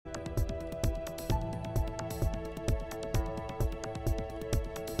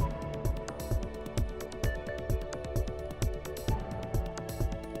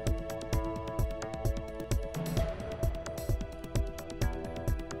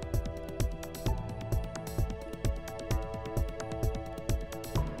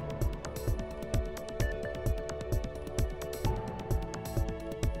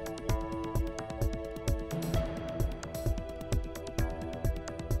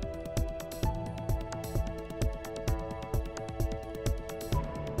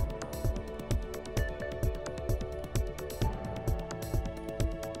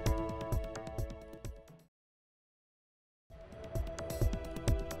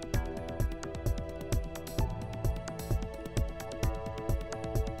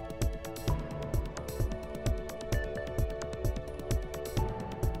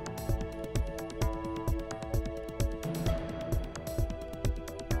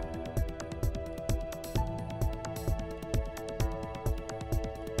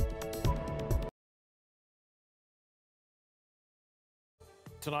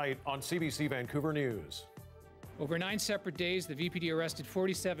Tonight on CBC Vancouver News. Over 9 separate days, the VPD arrested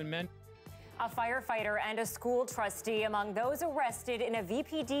 47 men. A firefighter and a school trustee among those arrested in a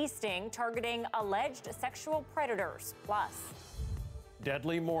VPD sting targeting alleged sexual predators. Plus,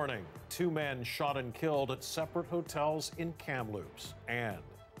 deadly morning. 2 men shot and killed at separate hotels in Kamloops. And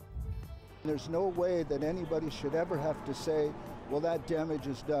there's no way that anybody should ever have to say, well, that damage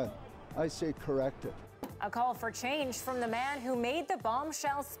is done. I say correct it. A call for change from the man who made the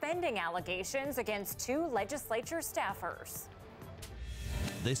bombshell spending allegations against 2 legislature staffers.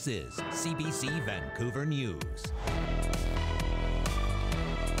 This is CBC Vancouver News.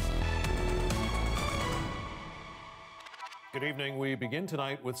 good evening. We begin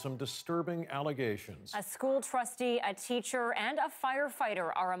tonight with some disturbing allegations. A school trustee, a teacher, and a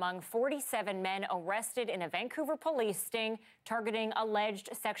firefighter are among 47 men arrested in a Vancouver police sting targeting alleged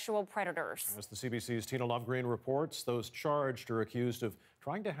sexual predators. As the CBC's Tina Lovegreen reports, those charged are accused of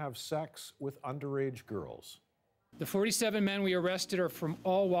trying to have sex with underage girls. The 47 men we arrested are from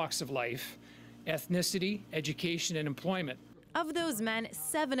all walks of life, ethnicity, education, and employment. Of those men,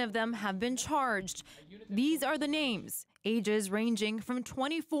 7 of them have been charged. These are the names, ages ranging from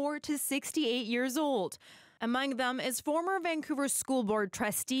 24 to 68 years old. Among them is former Vancouver School Board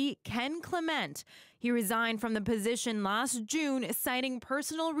trustee Ken Clement. He resigned from the position last June, citing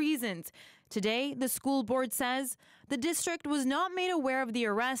personal reasons. Today, the school board says the district was not made aware of the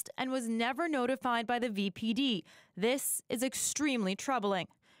arrest and was never notified by the VPD. This is extremely troubling.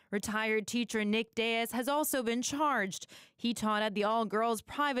 Retired teacher Nick Diaz has also been charged. He taught at the all-girls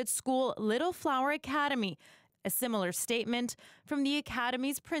private school Little Flower Academy. A similar statement from the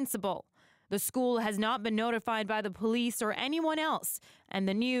academy's principal. The school has not been notified by the police or anyone else, and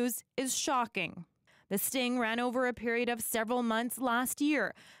the news is shocking. The sting ran over a period of several months last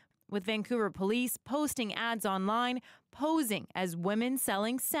year, with Vancouver police posting ads online posing as women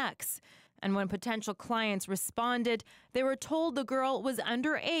selling sex. And when potential clients responded, they were told the girl was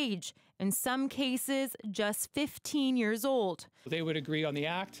underage, in some cases just 15 years old. They would agree on the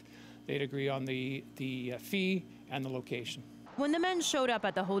act, they'd agree on the fee and the location. When the men showed up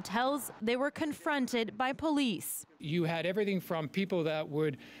at the hotels, they were confronted by police. You had everything from people that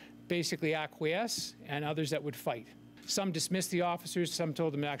would basically acquiesce and others that would fight. Some dismissed the officers, some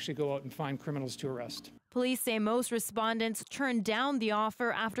told them to actually go out and find criminals to arrest. Police say most respondents turned down the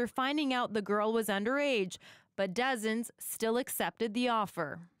offer after finding out the girl was underage, but dozens still accepted the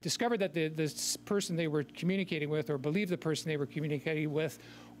offer. Discovered that the person they were communicating with, or believed the person they were communicating with,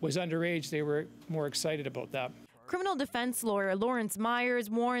 was underage. They were more excited about that. Criminal defense lawyer Lawrence Myers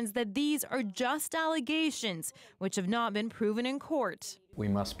warns that these are just allegations which have not been proven in court. We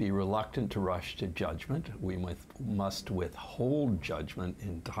must be reluctant to rush to judgment. We must withhold judgment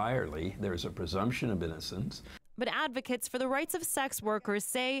entirely. There's a presumption of innocence. But advocates for the rights of sex workers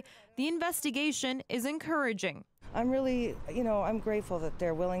say the investigation is encouraging. I'm really, I'm grateful that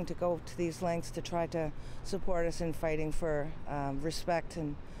they're willing to go to these lengths to try to support us in fighting for respect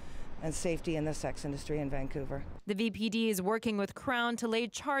and safety in the sex industry in Vancouver. The VPD is working with Crown to lay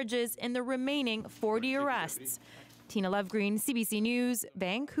charges in the remaining 40 arrests. Tina Lovegreen, CBC News,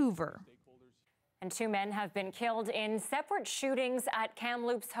 Vancouver. And 2 men have been killed in separate shootings at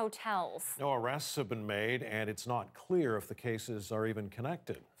Kamloops hotels. No arrests have been made, and it's not clear if the cases are even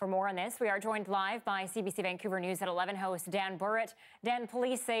connected. For more on this, we are joined live by CBC Vancouver News at 11 host Dan Burrett. Dan,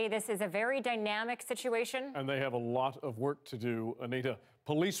 police say this is a very dynamic situation. And they have a lot of work to do, Anita.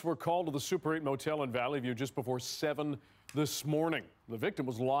 Police were called to the Super 8 motel in Valley View just before 7 this morning. The victim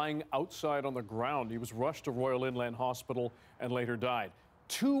was lying outside on the ground. He was rushed to Royal Inland Hospital and later died.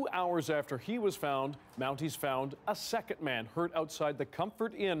 2 hours after he was found, Mounties found a second man hurt outside the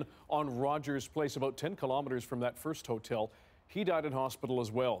Comfort Inn on Rogers Place, about 10 kilometers from that first hotel. He died in hospital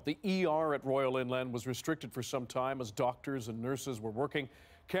as well. The ER at Royal Inland was restricted for some time as doctors and nurses were working.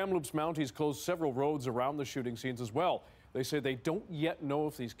 Kamloops Mounties closed several roads around the shooting scenes as well. They say they don't yet know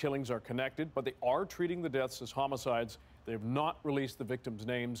if these killings are connected, but they are treating the deaths as homicides. They have not released the victims'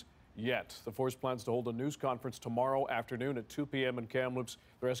 names yet. The force plans to hold a news conference tomorrow afternoon at 2 p.m. in Kamloops.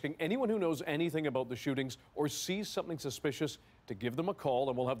 They're asking anyone who knows anything about the shootings or sees something suspicious to give them a call,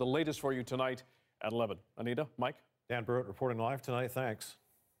 and we'll have the latest for you tonight at 11. Anita, Mike? Dan Burrett reporting live tonight. Thanks.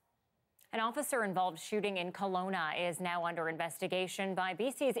 An officer-involved shooting in Kelowna is now under investigation by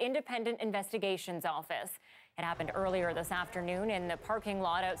BC's Independent Investigations Office. It happened earlier this afternoon in the parking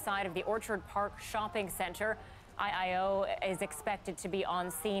lot outside of the Orchard Park Shopping Centre. IIO is expected to be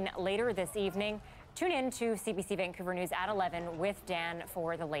on scene later this evening. Tune in to CBC Vancouver News at 11 with Dan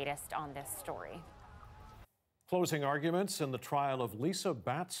for the latest on this story. Closing arguments in the trial of Lisa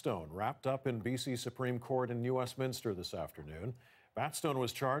Batstone wrapped up in BC Supreme Court in New Westminster this afternoon. Bathe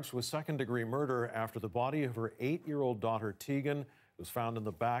was charged with second-degree murder after the body of her 8-year-old daughter Tegan was found in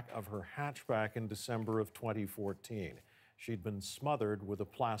the back of her hatchback in December of 2014. She'd been smothered with a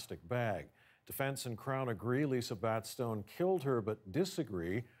plastic bag. Defense and Crown agree Lisa Bathe killed her, but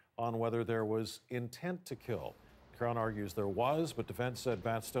disagree on whether there was intent to kill. Crown argues there was, but defense said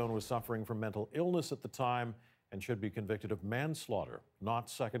Bathe was suffering from mental illness at the time and should be convicted of manslaughter, not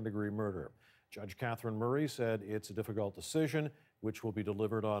second-degree murder. Judge Catherine Murray said it's a difficult decision, which will be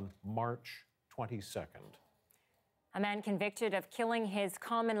delivered on March 22nd. A man convicted of killing his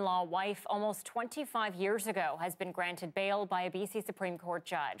common-law wife almost 25 years ago has been granted bail by a BC Supreme Court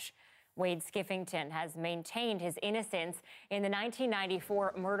judge. Wade Skiffington has maintained his innocence in the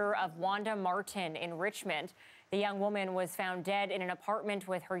 1994 murder of Wanda Martin in Richmond. The young woman was found dead in an apartment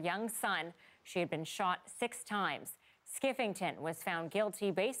with her young son. She had been shot 6 times. Skiffington was found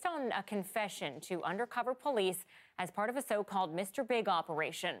guilty based on a confession to undercover police as part of a so-called Mr. Big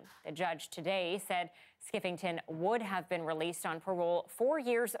operation. The judge today said Skiffington would have been released on parole 4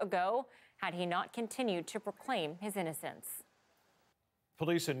 years ago had he not continued to proclaim his innocence.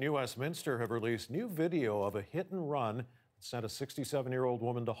 Police in New Westminster have released new video of a hit-and-run that sent a 67-year-old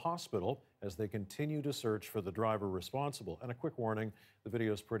woman to hospital as they continue to search for the driver responsible. And a quick warning, the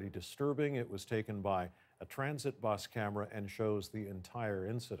video is pretty disturbing. It was taken by a transit bus camera and shows the entire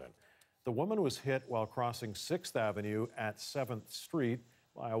incident. The woman was hit while crossing 6th Avenue at 7th Street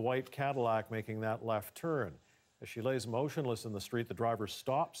by a white Cadillac making that left turn. As she lays motionless in the street, the driver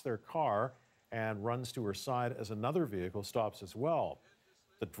stops their car and runs to her side as another vehicle stops as well.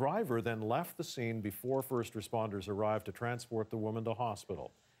 The driver then left the scene before first responders arrived to transport the woman to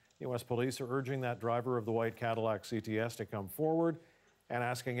hospital. U.S. police are urging that driver of the white Cadillac CTS to come forward and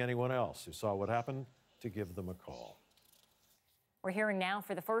asking anyone else who saw what happened to give them a call. We're hearing now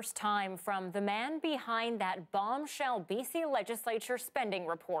for the first time from the man behind that bombshell BC legislature spending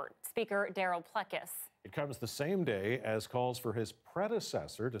report, Speaker Darryl Plecas. It comes the same day as calls for his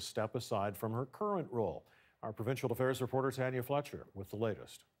predecessor to step aside from her current role. Our provincial affairs reporter Tanya Fletcher with the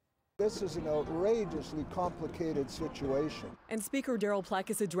latest. This is an outrageously complicated situation. And Speaker Darryl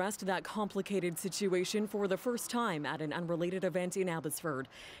Plecas addressed that complicated situation for the first time at an unrelated event in Abbotsford.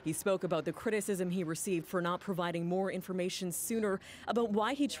 He spoke about the criticism he received for not providing more information sooner about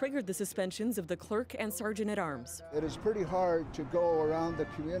why he triggered the suspensions of the clerk and sergeant-at-arms. It is pretty hard to go around the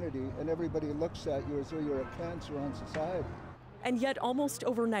community and everybody looks at you as though you're a cancer on society. And yet almost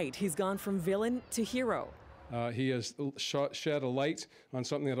overnight, he's gone from villain to hero. He has shed a light on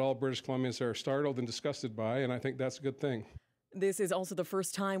something that all British Columbians are startled and disgusted by, and I think that's a good thing. This is also the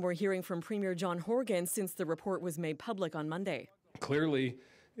first time we're hearing from Premier John Horgan since the report was made public on Monday. Clearly,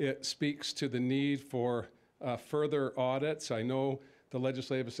 it speaks to the need for further audits. I know the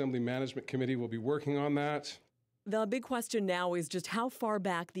Legislative Assembly Management Committee will be working on that. The big question now is just how far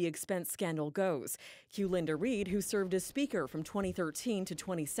back the expense scandal goes. Cue Linda Reid, who served as Speaker from 2013 to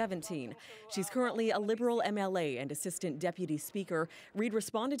 2017. She's currently a Liberal MLA and Assistant Deputy Speaker. Reid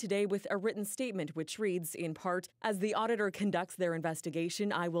responded today with a written statement which reads, in part, "As the auditor conducts their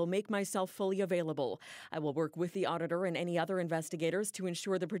investigation, I will make myself fully available. I will work with the auditor and any other investigators to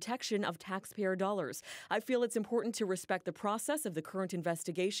ensure the protection of taxpayer dollars. I feel it's important to respect the process of the current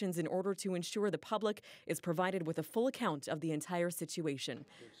investigations in order to ensure the public is provided with a full account of the entire situation."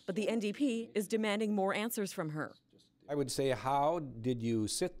 But the NDP is demanding more answers from her. I would say, how did you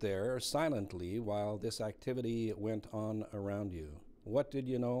sit there silently while this activity went on around you? What did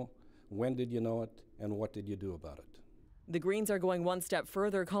you know? When did you know it? And what did you do about it? The Greens are going one step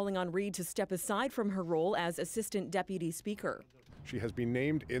further, calling on Reid to step aside from her role as Assistant Deputy Speaker. She has been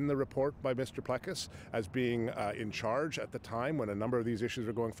named in the report by Mr. Plecas as being in charge at the time when a number of these issues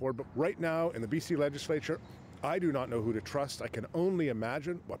were going forward. But right now in the BC legislature, I do not know who to trust. I can only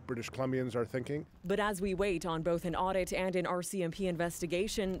imagine what British Columbians are thinking. But as we wait on both an audit and an RCMP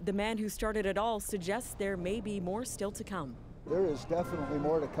investigation, the man who started it all suggests there may be more still to come. There is definitely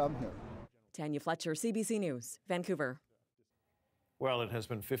more to come here. Tanya Fletcher, CBC News, Vancouver. Well, it has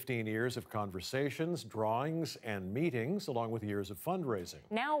been 15 years of conversations, drawings, and meetings, along with years of fundraising.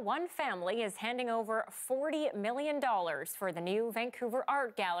 Now one family is handing over $40 million for the new Vancouver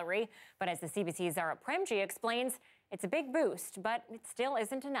Art Gallery. But as the CBC's Zara Premji explains, it's a big boost, but it still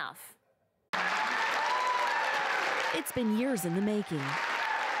isn't enough. It's been years in the making.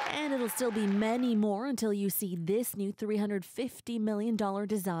 And it'll still be many more until you see this new $350 million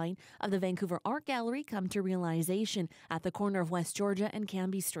design of the Vancouver Art Gallery come to realization at the corner of West Georgia and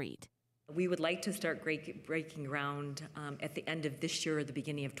Cambie Street. We would like to start breaking ground at the end of this year or the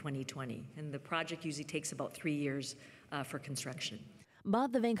beginning of 2020. And the project usually takes about 3 years for construction.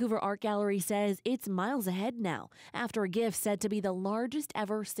 But the Vancouver Art Gallery says it's miles ahead now after a gift said to be the largest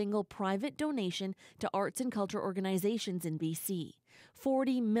ever single private donation to arts and culture organizations in BC.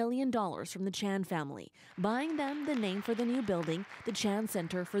 $40 million from the Chan family, buying them the name for the new building, the Chan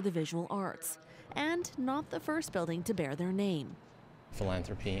Centre for the Visual Arts. And not the first building to bear their name.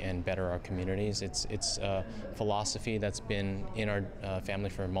 Philanthropy and better our communities. It's a philosophy that's been in our family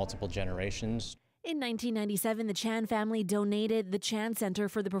for multiple generations. In 1997, the Chan family donated the Chan Centre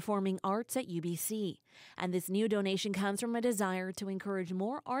for the Performing Arts at UBC. And this new donation comes from a desire to encourage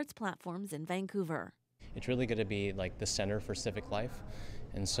more arts platforms in Vancouver. It's really going to be like the center for civic life.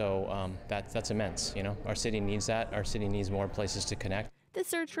 And so that's immense. You know, our city needs that. Our city needs more places to connect. The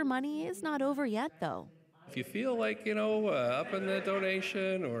search for money is not over yet, though. If you feel like, upping the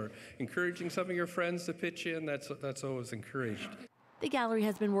donation or encouraging some of your friends to pitch in, that's always encouraged. The gallery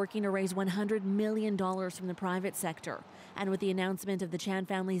has been working to raise $100 million from the private sector. And with the announcement of the Chan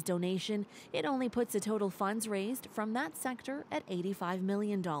family's donation, it only puts the total funds raised from that sector at $85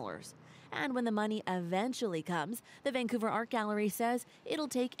 million. And when the money eventually comes, the Vancouver Art Gallery says it'll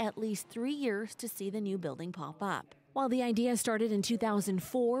take at least 3 years to see the new building pop up. While the idea started in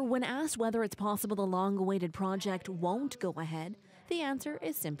 2004, when asked whether it's possible the long-awaited project won't go ahead, the answer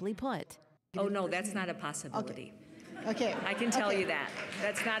is simply put. Oh, no, that's not a possibility. Okay. I can tell you that.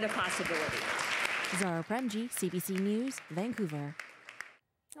 That's not a possibility. Zara Premji, CBC News, Vancouver.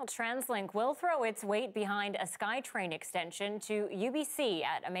 Well, TransLink will throw its weight behind a Skytrain extension to UBC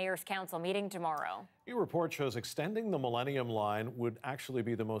at a Mayor's Council meeting tomorrow. New report shows extending the Millennium Line would actually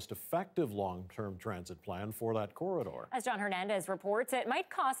be the most effective long-term transit plan for that corridor. As John Hernandez reports, it might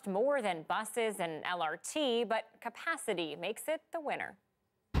cost more than buses and LRT, but capacity makes it the winner.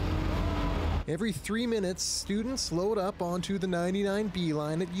 Every 3 minutes, students load up onto the 99B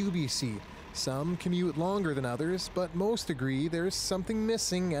line at UBC. Some commute longer than others, but most agree there's something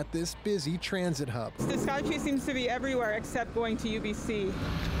missing at this busy transit hub. The Skytrain seems to be everywhere except going to UBC.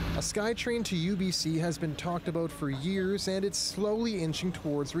 A Skytrain to UBC has been talked about for years, and it's slowly inching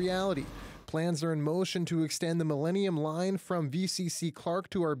towards reality. Plans are in motion to extend the Millennium Line from VCC Clark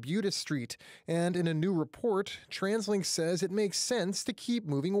to Arbutus Street. And in a new report, TransLink says it makes sense to keep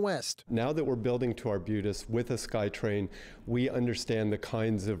moving west. Now that we're building to Arbutus with a Skytrain, we understand the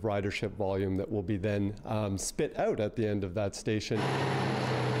kinds of ridership volume that will be then spit out at the end of that station.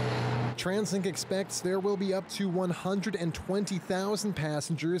 TransLink expects there will be up to 120,000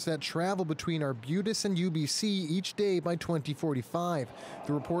 passengers that travel between Arbutus and UBC each day by 2045.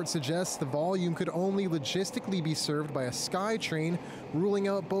 The report suggests the volume could only logistically be served by a Skytrain, ruling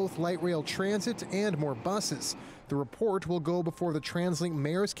out both light rail transit and more buses. The report will go before the TransLink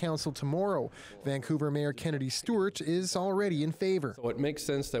Mayor's Council tomorrow. Vancouver Mayor Kennedy Stewart is already in favor. So it makes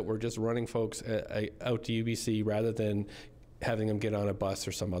sense that we're just running folks out to UBC rather than having them get on a bus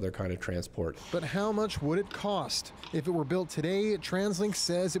or some other kind of transport. But how much would it cost? If it were built today, TransLink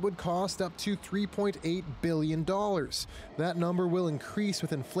says it would cost up to $3.8 billion. That number will increase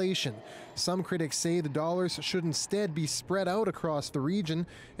with inflation. Some critics say the dollars should instead be spread out across the region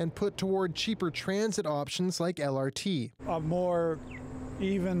and put toward cheaper transit options like LRT. A more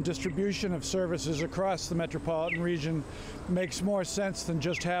even distribution of services across the metropolitan region makes more sense than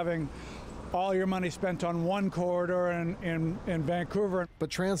just having all your money spent on one corridor in Vancouver. But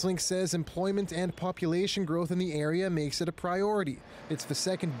TransLink says employment and population growth in the area makes it a priority. It's the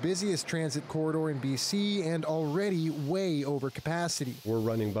second busiest transit corridor in BC and already way over capacity. We're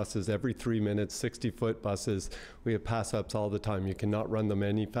running buses every 3 minutes, 60-foot buses. We have pass-ups all the time. You cannot run them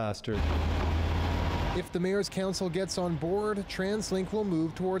any faster. If the Mayor's Council gets on board, TransLink will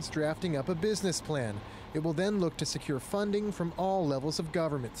move towards drafting up a business plan. It will then look to secure funding from all levels of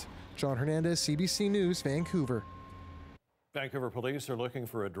government. John Hernandez, CBC News, Vancouver. Vancouver police are looking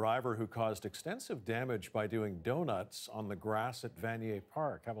for a driver who caused extensive damage by doing donuts on the grass at Vanier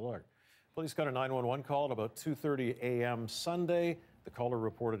Park. Have a look. Police got a 911 call at about 2:30 a.m. Sunday. The caller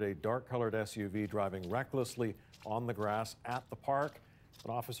reported a dark-colored SUV driving recklessly on the grass at the park.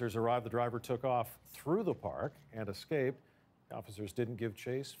 When officers arrived, the driver took off through the park and escaped. The officers didn't give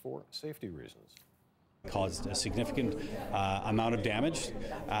chase for safety reasons. Caused a significant amount of damage.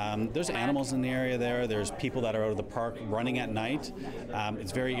 There's animals in the area there. There's people that are out of the park running at night.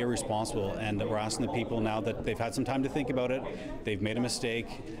 It's very irresponsible, and we're asking the people now that they've had some time to think about it, they've made a mistake,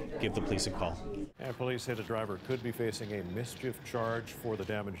 give the police a call. And police say the driver could be facing a mischief charge for the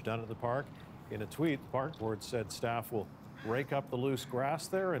damage done at the park. In a tweet, the park board said staff will rake up the loose grass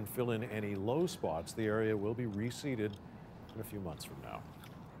there and fill in any low spots. The area will be reseeded in a few months from now.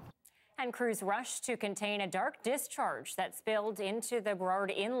 And crews rushed to contain a dark discharge that spilled into the Burrard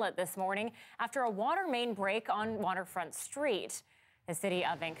Inlet this morning after a water main break on Waterfront Street. The city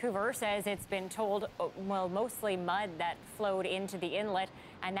of Vancouver says it's been told, well, mostly mud that flowed into the inlet,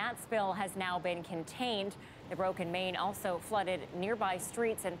 and that spill has now been contained. The broken main also flooded nearby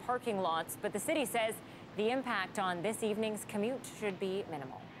streets and parking lots, but the city says the impact on this evening's commute should be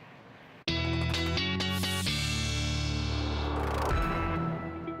minimal.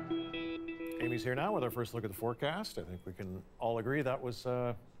 Amy's here now with our first look at the forecast. I think we can all agree that was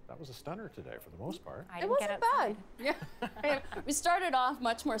a stunner today for the most part. It wasn't bad. Yeah. We started off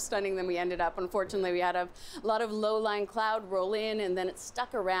much more stunning than we ended up. Unfortunately, we had a lot of low-lying cloud roll in, and then it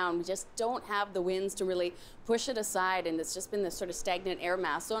stuck around. We just don't have the winds to really push it aside, and it's just been this sort of stagnant air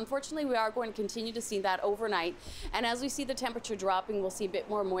mass. So unfortunately, we are going to continue to see that overnight. And as we see the temperature dropping, we'll see a bit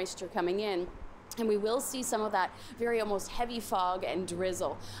more moisture coming in. And we will see some of that very almost heavy fog and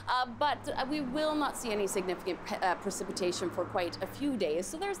drizzle. But we will not see any significant precipitation for quite a few days.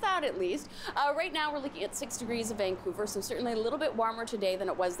 So there's that at least. Right now we're looking at 6 degrees in Vancouver, so certainly a little bit warmer today than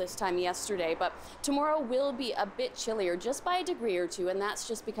it was this time yesterday. But tomorrow will be a bit chillier, just by a degree or two. And that's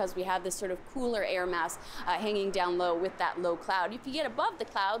just because we have this sort of cooler air mass hanging down low with that low cloud. If you get above the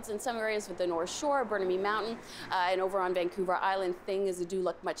clouds in some areas with the North Shore, Burnaby Mountain, and over on Vancouver Island, things do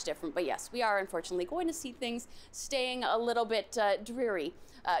look much different. But yes, we are unfortunately going to see things staying a little bit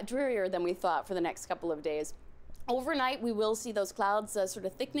drearier than we thought for the next couple of days. Overnight, we will see those clouds sort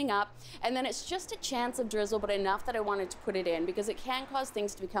of thickening up, and then it's just a chance of drizzle, but enough that I wanted to put it in because it can cause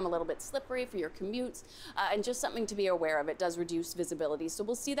things to become a little bit slippery for your commutes, and just something to be aware of. It does reduce visibility. So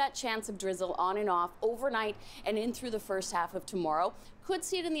we'll see that chance of drizzle on and off overnight and in through the first half of tomorrow. Could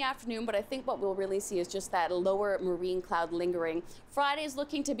see it in the afternoon, but I think what we'll really see is just that lower marine cloud lingering. Friday is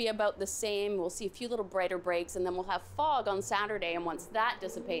looking to be about the same. We'll see a few little brighter breaks, and then we'll have fog on Saturday, and once that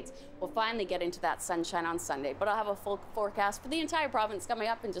dissipates, we'll finally get into that sunshine on Sunday. But I'll have a full forecast for the entire province coming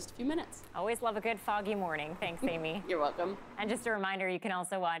up in just a few minutes. Always love a good foggy morning. Thanks, Amy. You're welcome. And just a reminder, you can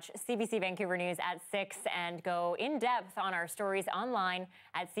also watch CBC Vancouver News at 6 and go in depth on our stories online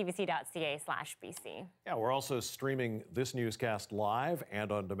at cbc.ca/BC. Yeah, we're also streaming this newscast live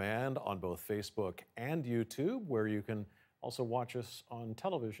and on demand on both Facebook and YouTube, where you can also watch us on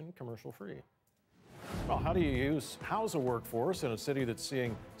television commercial-free. Well, how do you house a workforce in a city that's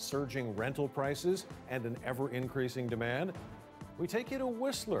seeing surging rental prices and an ever-increasing demand? We take you to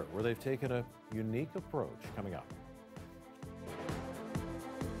Whistler, where they've taken a unique approach. Coming up.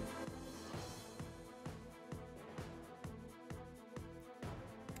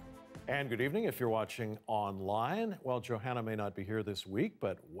 And good evening if you're watching online. Well, Johanna may not be here this week,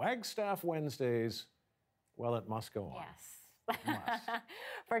 but Wagstaffe Wednesdays, well, it must go on. Yes.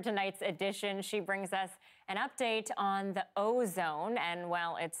 For tonight's edition, she brings us an update on the ozone. And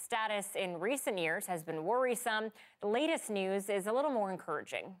while its status in recent years has been worrisome, the latest news is a little more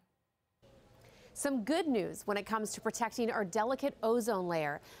encouraging. Some good news when it comes to protecting our delicate ozone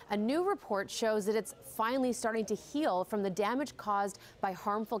layer. A new report shows that it's finally starting to heal from the damage caused by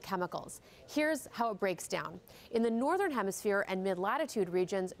harmful chemicals. Here's how it breaks down. In the northern hemisphere and mid-latitude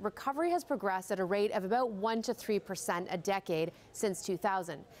regions, recovery has progressed at a rate of about 1 to 3% a decade since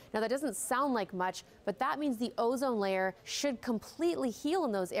 2000. Now, that doesn't sound like much, but that means the ozone layer should completely heal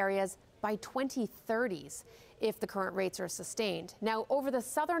in those areas by 2030s. If the current rates are sustained. Now, over the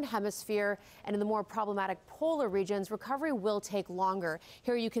southern hemisphere and in the more problematic polar regions, recovery will take longer.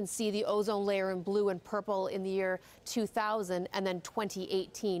 Here you can see the ozone layer in blue and purple in the year 2000 and then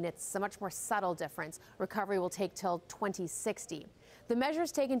 2018. It's a much more subtle difference. Recovery will take till 2060. The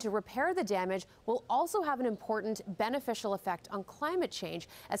measures taken to repair the damage will also have an important beneficial effect on climate change,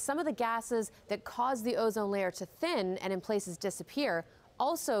 as some of the gases that cause the ozone layer to thin and in places disappear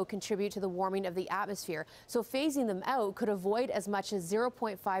also contribute to the warming of the atmosphere. So phasing them out could avoid as much as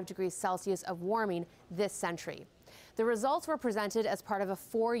 0.5 degrees Celsius of warming this century. The results were presented as part of a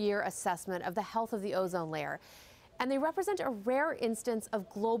 4-year assessment of the health of the ozone layer. And they represent a rare instance of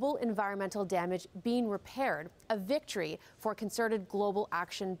global environmental damage being repaired, a victory for concerted global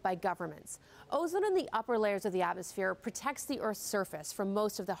action by governments. Ozone in the upper layers of the atmosphere protects the Earth's surface from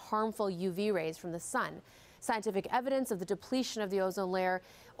most of the harmful UV rays from the sun. Scientific evidence of the depletion of the ozone layer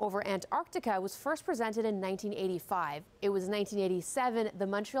over Antarctica was first presented in 1985. It was 1987 the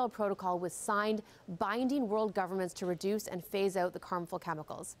Montreal Protocol was signed, binding world governments to reduce and phase out the harmful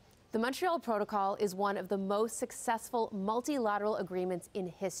chemicals. The Montreal Protocol is one of the most successful multilateral agreements in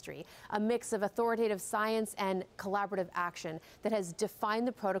history, a mix of authoritative science and collaborative action that has defined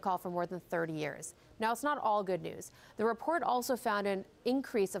the protocol for more than 30 years. Now, it's not all good news. The report also found an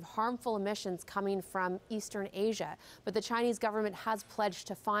increase of harmful emissions coming from Eastern Asia, but the Chinese government has pledged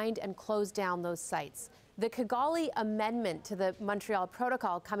to find and close down those sites. The Kigali Amendment to the Montreal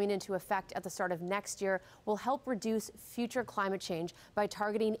Protocol, coming into effect at the start of next year, will help reduce future climate change by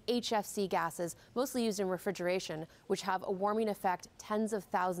targeting HFC gases, mostly used in refrigeration, which have a warming effect tens of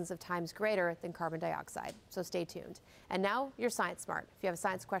thousands of times greater than carbon dioxide. So stay tuned. And now, you're Science Smart. If you have a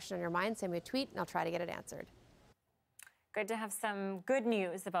science question on your mind, send me a tweet and I'll try to get it answered. Good to have some good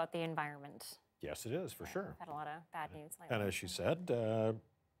news about the environment. Yes, it is, for sure. Had a lot of bad news lately. And as she said,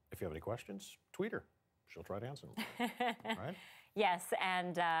 if you have any questions, tweet her. She'll try to answer them. Right? Yes,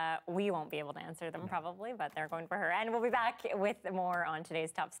 and we won't be able to answer them probably, but they're going for her. And we'll be back with more on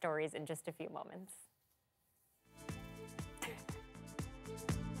today's top stories in just a few moments.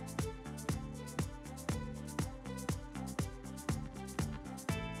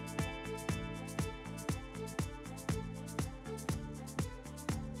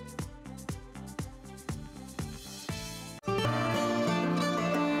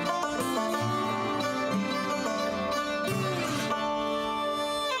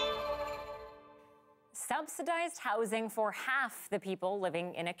 Subsidized housing for half the people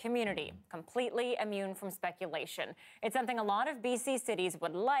living in a community, completely immune from speculation. It's something a lot of BC cities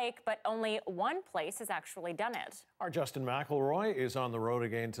would like, but only one place has actually done it. Our Justin McElroy is on the road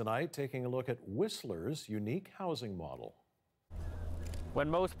again tonight, taking a look at Whistler's unique housing model. When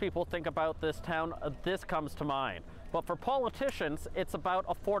most people think about this town, this comes to mind. But for politicians, it's about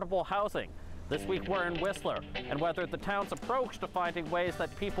affordable housing. This week we're in Whistler, and whether the town's approach to finding ways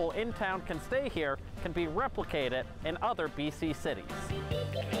that people in town can stay here can be replicated in other BC cities.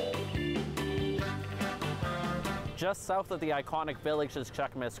 Just south of the iconic village is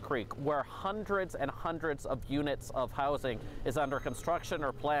Cheakamus Creek, where hundreds and hundreds of units of housing is under construction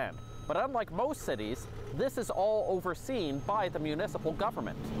or planned. But unlike most cities, this is all overseen by the municipal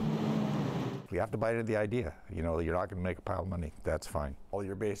government. You have to buy into the idea. You know, you're not going to make a pile of money. That's fine. All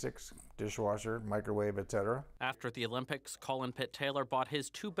your basics, dishwasher, microwave, etc. After the Olympics, Colin Pitt Taylor bought his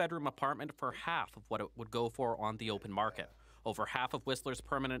two-bedroom apartment for half of what it would go for on the open market. Over half of Whistler's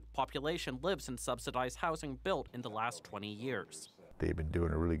permanent population lives in subsidized housing built in the last 20 years. They've been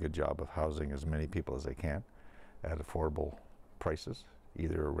doing a really good job of housing as many people as they can at affordable prices,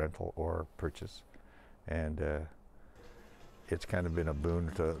 either a rental or purchase. And it's kind of been a boon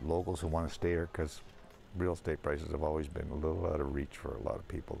to locals who want to stay here because real estate prices have always been a little out of reach for a lot of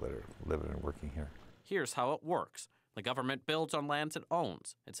people that are living and working here. Here's how it works. The government builds on lands it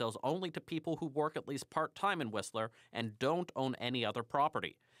owns. It sells only to people who work at least part-time in Whistler and don't own any other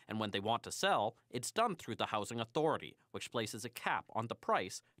property. And when they want to sell, it's done through the Housing Authority, which places a cap on the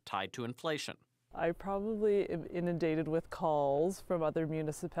price tied to inflation. I probably am inundated with calls from other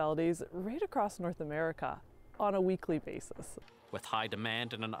municipalities right across North America on a weekly basis. With high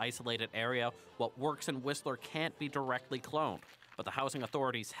demand in an isolated area, what works in Whistler can't be directly cloned. But the Housing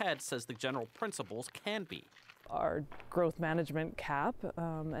Authority's head says the general principles can be. Our growth management cap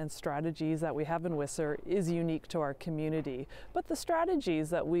and strategies that we have in Whistler is unique to our community. But the strategies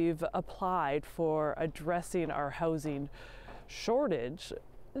that we've applied for addressing our housing shortage,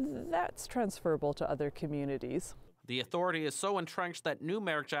 that's transferable to other communities. The authority is so entrenched that new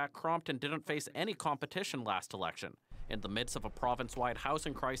Mayor Jack Crompton didn't face any competition last election. In the midst of a province-wide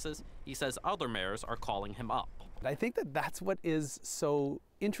housing crisis, he says other mayors are calling him up. I think that that's what is so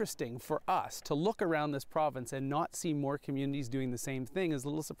interesting for us, to look around this province and not see more communities doing the same thing is a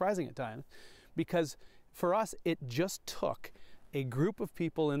little surprising at times, because for us it just took a group of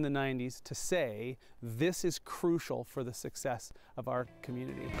people in the 90s to say this is crucial for the success of our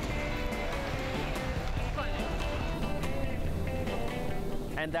community.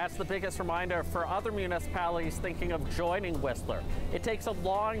 And that's the biggest reminder for other municipalities thinking of joining Whistler. It takes a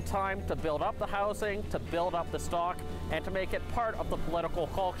long time to build up the housing, to build up the stock, and to make it part of the political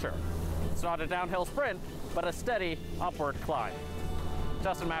culture. It's not a downhill sprint, but a steady upward climb.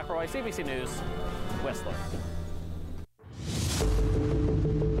 Justin McElroy, CBC News, Whistler.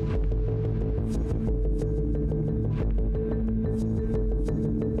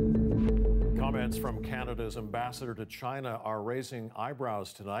 Comments from Canada's ambassador to China are raising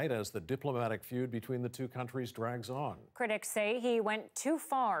eyebrows tonight as the diplomatic feud between the two countries drags on. Critics say he went too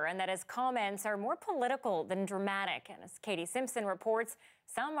far and that his comments are more political than dramatic. And as Katie Simpson reports,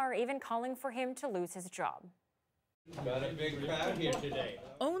 some are even calling for him to lose his job. Got a big crowd here today.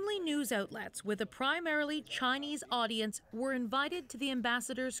 Only news outlets with a primarily Chinese audience were invited to the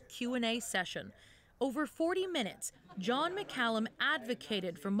ambassador's Q&A session. Over 40 minutes, John McCallum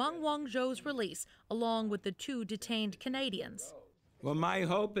advocated for Meng Wanzhou's release, along with the two detained Canadians. Well, my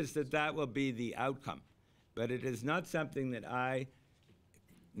hope is that that will be the outcome, but it is not something that I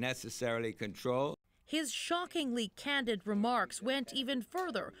necessarily control. His shockingly candid remarks went even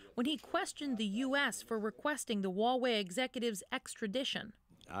further when he questioned the U.S. for requesting the Huawei executive's extradition.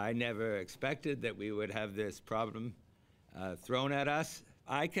 I never expected that we would have this problem thrown at us.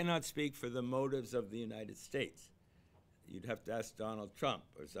 I cannot speak for the motives of the United States. You'd have to ask Donald Trump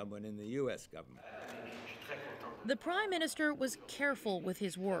or someone in the U.S. government. The Prime Minister was careful with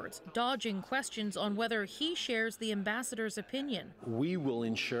his words, dodging questions on whether he shares the ambassador's opinion. We will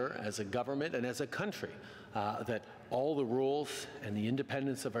ensure as a government and as a country that all the rules and the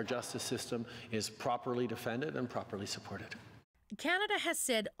independence of our justice system is properly defended and properly supported. Canada has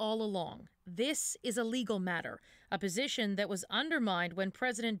said all along, this is a legal matter, a position that was undermined when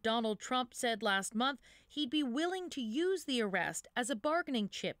President Donald Trump said last month he'd be willing to use the arrest as a bargaining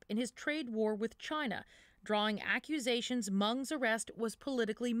chip in his trade war with China, drawing accusations Mung's arrest was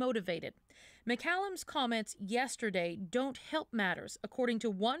politically motivated. McCallum's comments yesterday don't help matters, according to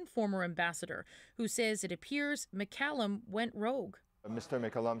one former ambassador who says it appears McCallum went rogue. Mr.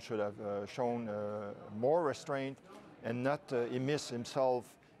 McCallum should have shown more restraint and not immerse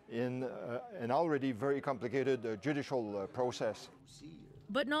himself in an already very complicated judicial process.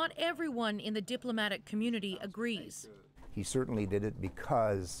 But not everyone in the diplomatic community agrees. He certainly did it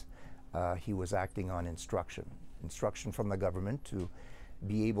because he was acting on instruction from the government to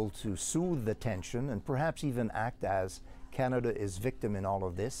be able to soothe the tension and perhaps even act as Canada is victim in all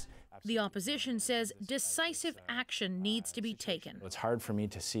of this. The opposition says decisive action needs to be taken. It's hard for me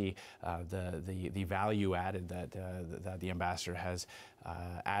to see the value added that the ambassador has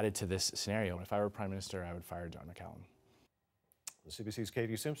added to this scenario. If I were Prime Minister, I would fire John McCallum. CBC's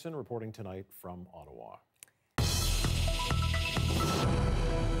Katie Simpson reporting tonight from Ottawa.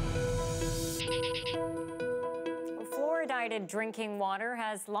 Fluoridated drinking water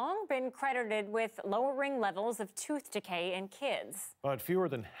has long been credited with lowering levels of tooth decay in kids. But fewer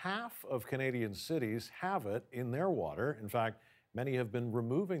than half of Canadian cities have it in their water. In fact, many have been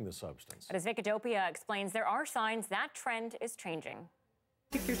removing the substance. But as Vicadopia explains, there are signs that trend is changing.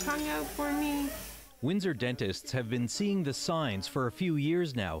 Stick your tongue out for me. Windsor dentists have been seeing the signs for a few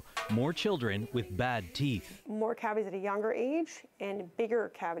years now. More children with bad teeth. More cavities at a younger age and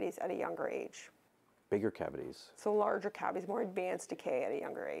bigger cavities at a younger age. Bigger cavities. So larger cavities, more advanced decay at a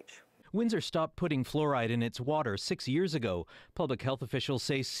younger age. Windsor stopped putting fluoride in its water 6 years ago. Public health officials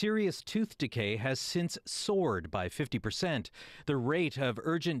say serious tooth decay has since soared by 50%. The rate of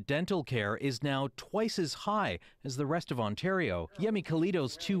urgent dental care is now twice as high as the rest of Ontario. Yemi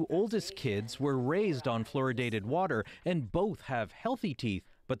Kalito's two oldest kids were raised on fluoridated water and both have healthy teeth,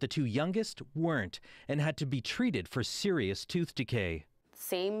 but the two youngest weren't and had to be treated for serious tooth decay.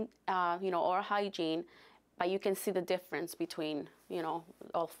 Same, oral hygiene, but you can see the difference between,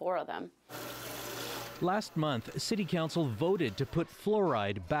 all four of them. Last month, City Council voted to put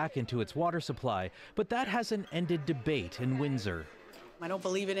fluoride back into its water supply, but that hasn't ended debate in Windsor. I don't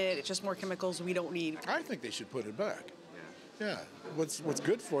believe in it. It's just more chemicals we don't need. I think they should put it back. Yeah. What's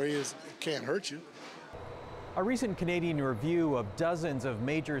good for you is it can't hurt you. A recent Canadian review of dozens of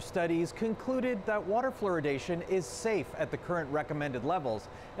major studies concluded that water fluoridation is safe at the current recommended levels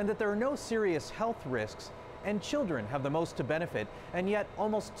and that there are no serious health risks, and children have the most to benefit, and yet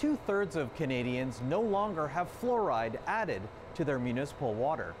almost 2/3 of Canadians no longer have fluoride added to their municipal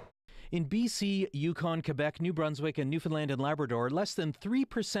water. In BC, Yukon, Quebec, New Brunswick, and Newfoundland and Labrador, less than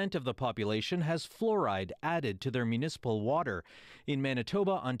 3% of the population has fluoride added to their municipal water. In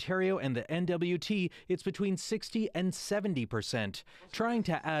Manitoba, Ontario, and the NWT, it's between 60 and 70%. Trying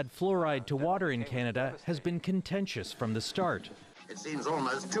to add fluoride to water in Canada has been contentious from the start. It seems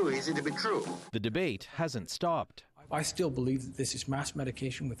almost too easy to be true. The debate hasn't stopped. I still believe that this is mass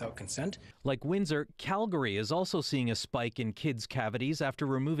medication without consent. Like Windsor, Calgary is also seeing a spike in kids' cavities after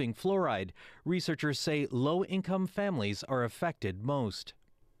removing fluoride. Researchers say low-income families are affected most.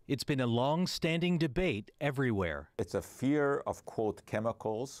 It's been a long-standing debate everywhere. It's a fear of, quote,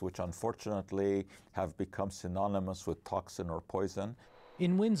 chemicals, which unfortunately have become synonymous with toxin or poison.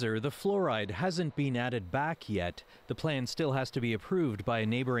 In Windsor, the fluoride hasn't been added back yet. The plan still has to be approved by a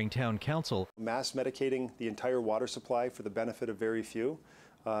neighboring town council. Mass medicating the entire water supply for the benefit of very few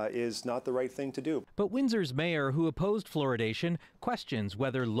is not the right thing to do. But Windsor's mayor, who opposed fluoridation, questions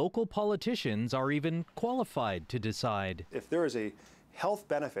whether local politicians are even qualified to decide. If there is a health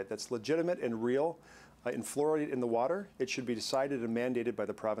benefit that's legitimate and real in fluoride in the water, it should be decided and mandated by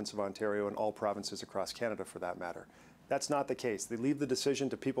the province of Ontario and all provinces across Canada for that matter. That's not the case. They leave the decision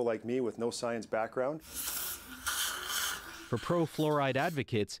to people like me with no science background. For pro-fluoride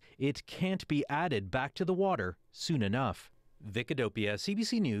advocates, it can't be added back to the water soon enough. Vicadopia,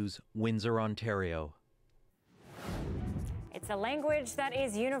 CBC News, Windsor, Ontario. It's a language that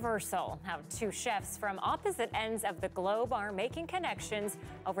is universal. How two chefs from opposite ends of the globe are making connections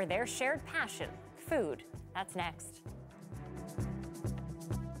over their shared passion, food. That's next.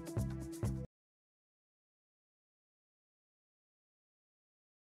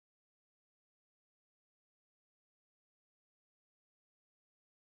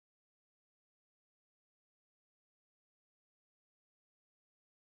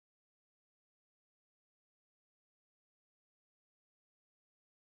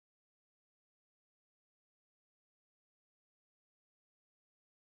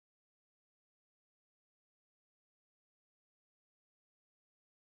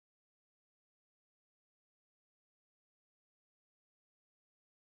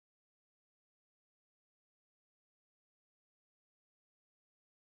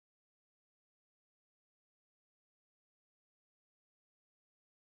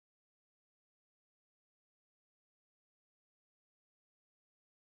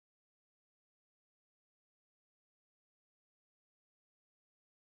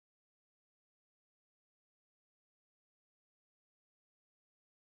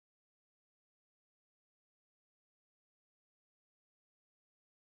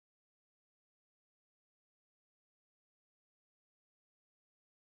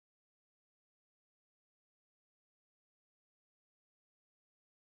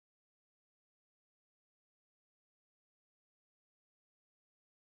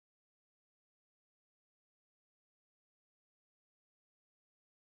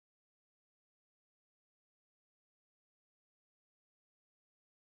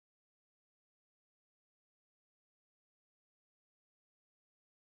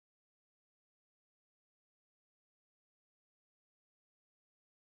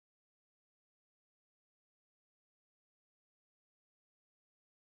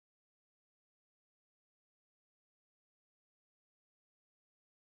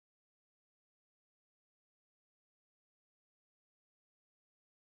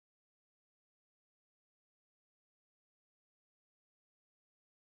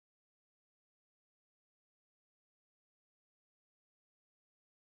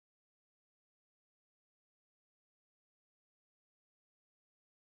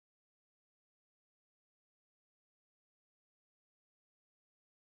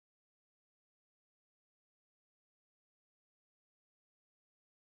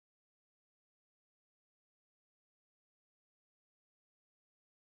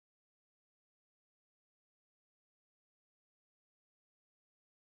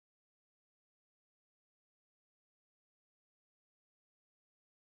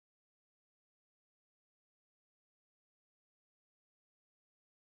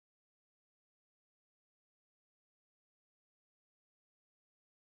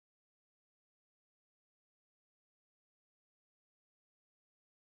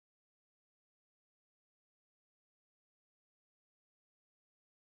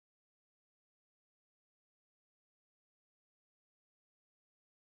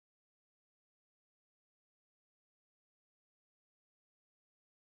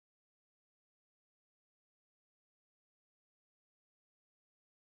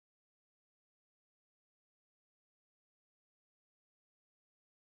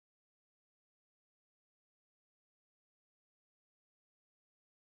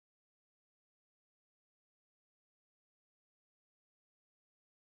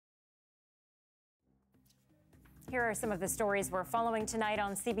 Here are some of the stories we're following tonight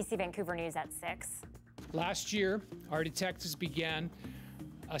on CBC Vancouver News at 6. Last year, our detectives began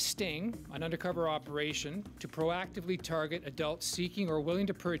a sting, an undercover operation, to proactively target adults seeking or willing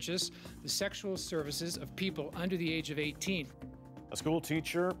to purchase the sexual services of people under the age of 18. A school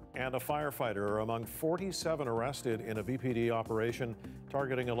teacher and a firefighter are among 47 arrested in a VPD operation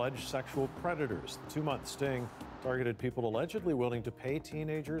targeting alleged sexual predators. The 2-month sting targeted people allegedly willing to pay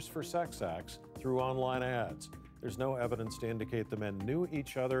teenagers for sex acts through online ads. There's no evidence to indicate the men knew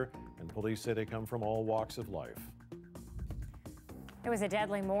each other, and police say they come from all walks of life. It was a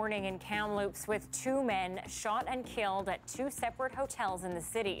deadly morning in Kamloops with 2 men shot and killed at 2 separate hotels in the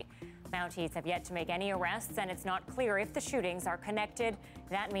city. Mounties have yet to make any arrests, and it's not clear if the shootings are connected.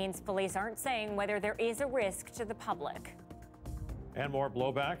 That means police aren't saying whether there is a risk to the public. And more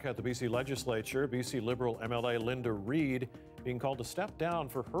blowback at the BC legislature. BC Liberal MLA Linda Reid being called to step down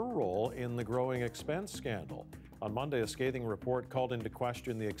for her role in the growing expense scandal. On Monday, a scathing report called into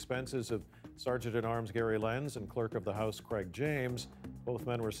question the expenses of Sergeant-at-Arms Gary Lenz and Clerk of the House Craig James. Both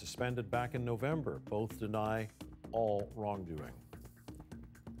men were suspended back in November. Both deny all wrongdoing.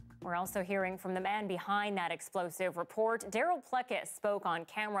 We're also hearing from the man behind that explosive report. Daryl Plekas spoke on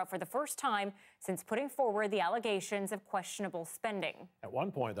camera for the first time since putting forward the allegations of questionable spending. At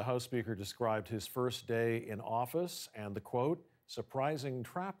one point, the House Speaker described his first day in office and the, quote, surprising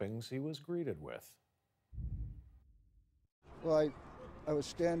trappings he was greeted with. Well, I was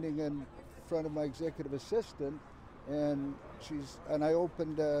standing in front of my executive assistant, and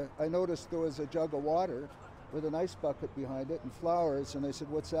I noticed there was a jug of water with an ice bucket behind it and flowers, and I said,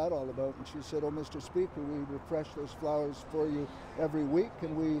 what's that all about? And she said, oh, Mr. Speaker, we refresh those flowers for you every week,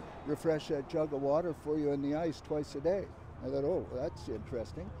 and we refresh that jug of water for you in the ice twice a day. I thought, oh, that's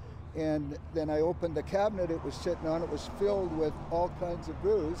interesting. And then I opened the cabinet it was sitting on. It was filled with all kinds of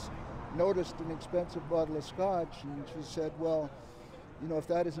booze, noticed an expensive bottle of scotch, and she said, well, you know, if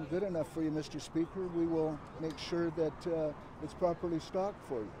that isn't good enough for you, Mr. Speaker, we will make sure that it's properly stocked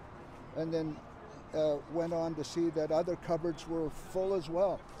for you. And then went on to see that other cupboards were full as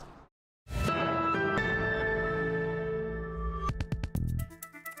well.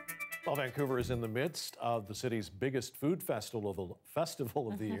 Well, Vancouver is in the midst of the city's biggest food festival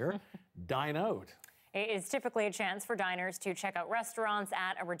of the year, Dine Out. It is typically a chance for diners to check out restaurants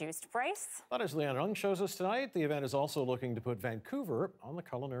at a reduced price. But as Leanne Ung shows us tonight, the event is also looking to put Vancouver on the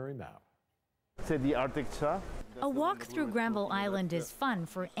culinary map. The Arctic Char. A walk through Granville Island is fun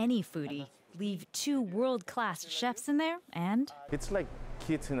for any foodie. Leave 2 world-class chefs in there and... It's like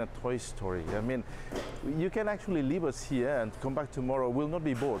kids in a toy story. I mean, you can actually leave us here and come back tomorrow. We'll not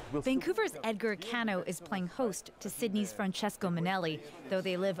be bored. Vancouver's Edgar Cano is playing host to Sydney's Francesco Minelli. Though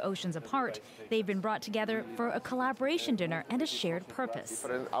they live oceans apart, they've been brought together for a collaboration dinner and a shared purpose.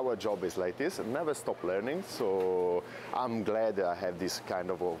 Our job is like this, never stop learning, so I'm glad I have this kind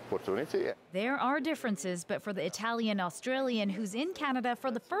of opportunity. There are differences, but for the Italian-Australian who's in Canada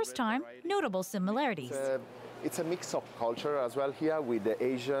for the first time, notable similarities. It's a mix of culture as well here with the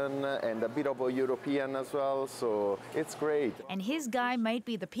Asian and a bit of a European as well, so it's great. And his guy might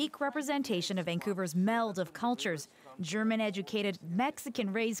be the peak representation of Vancouver's meld of cultures. German-educated,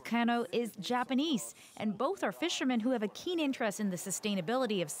 Mexican-raised Cano is Japanese, and both are fishermen who have a keen interest in the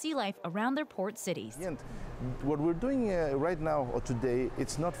sustainability of sea life around their port cities. And what we're doing right now or today,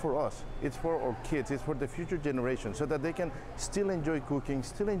 it's not for us. It's for our kids. It's for the future generation, so that they can still enjoy cooking,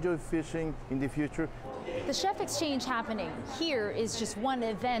 still enjoy fishing in the future. The chef exchange happening here is just one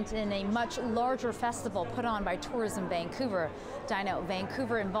event in a much larger festival put on by Tourism Vancouver. Dine Out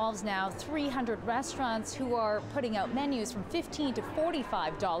Vancouver involves now 300 restaurants who are putting out menus from $15 to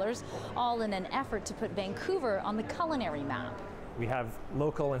 $45, all in an effort to put Vancouver on the culinary map. We have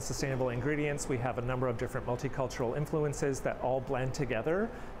local and sustainable ingredients. We have a number of different multicultural influences that all blend together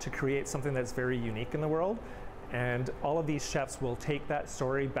to create something that's very unique in the world. And all of these chefs will take that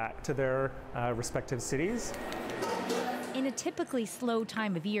story back to their respective cities. In a typically slow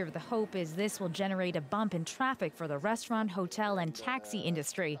time of year, the hope is this will generate a bump in traffic for the restaurant, hotel, and taxi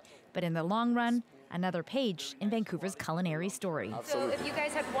industry. But in the long run, another page in Vancouver's culinary story. So if you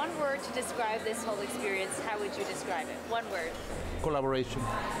guys had one word to describe this whole experience, how would you describe it? One word. Collaboration.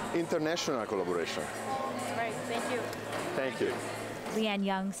 International collaboration. All right, thank you. Thank you. Leanne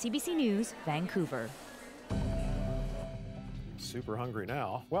Young, CBC News, Vancouver. Super hungry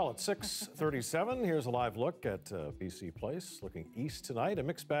now. Well, at 6:37, here's a live look at BC Place. Looking east tonight, a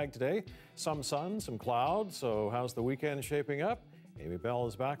mixed bag today. Some sun, some clouds. So how's the weekend shaping up? Amy Bell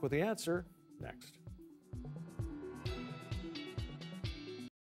is back with the answer next.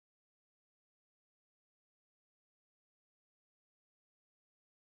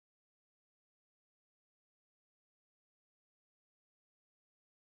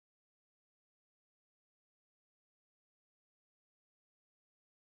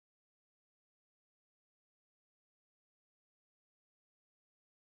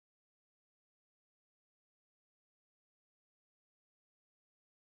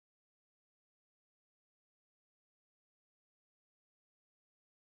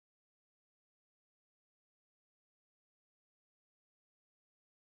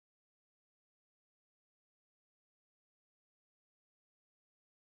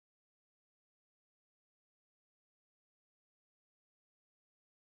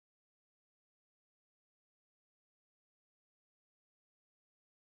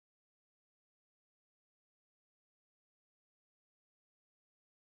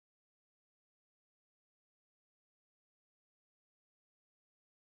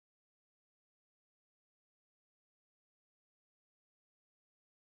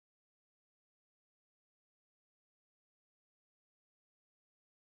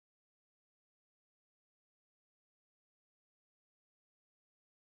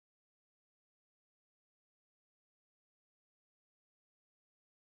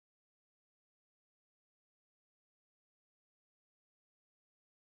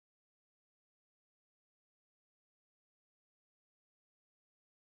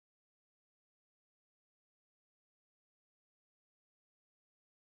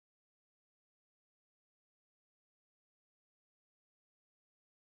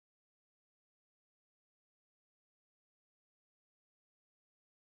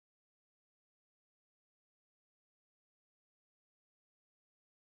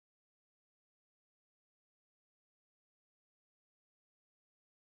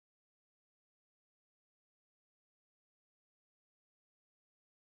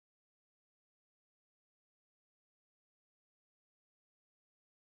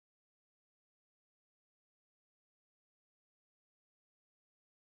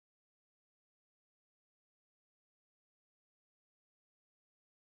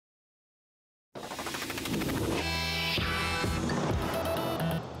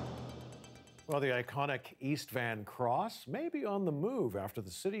 Well, the iconic East Van Cross may be on the move after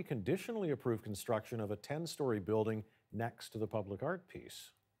the city conditionally approved construction of a 10-story building next to the public art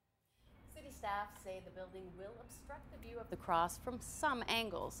piece. City staff say the building will obstruct the view of the cross from some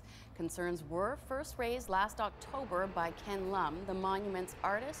angles. Concerns were first raised last October by Ken Lum, the monument's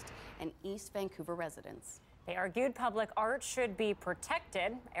artist and East Vancouver residents. They argued public art should be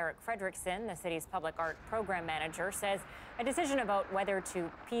protected. Eric Fredrickson, the city's public art program manager, says a decision about whether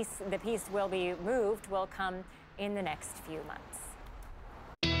the piece will be moved will come in the next few months.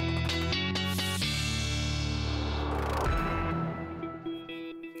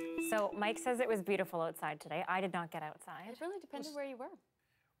 So Mike says it was beautiful outside today. I did not get outside. It really depended where you were.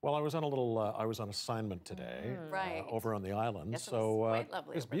 Well, I was on a little. I was on assignment today, Right. over on the island. Yes, it so was quite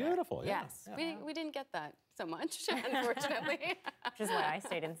lovely it was over there. beautiful. Yeah. Yes, we didn't get that so much, unfortunately. Which is why I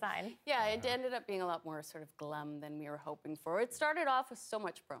stayed inside. Yeah, it ended up being a lot more sort of glum than we were hoping for. It started off with so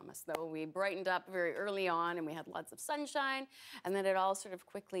much promise, though. We brightened up very early on, and we had lots of sunshine, and then it all sort of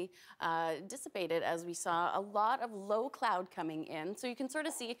quickly dissipated as we saw a lot of low cloud coming in. So you can sort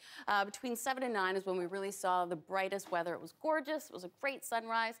of see between 7 and 9 is when we really saw the brightest weather. It was gorgeous. It was a great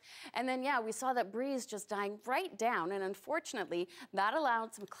sunrise. And then, yeah, we saw that breeze just dying right down, and unfortunately, that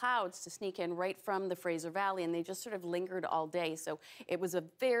allowed some clouds to sneak in right from the Fraser Valley, and they just sort of lingered all day. So it was a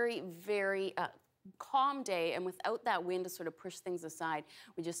very, very calm day, and without that wind to sort of push things aside,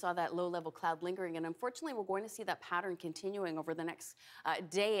 we just saw that low-level cloud lingering. And unfortunately, we're going to see that pattern continuing over the next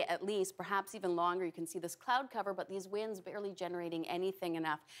day at least, perhaps even longer. You can see this cloud cover, but these winds barely generating anything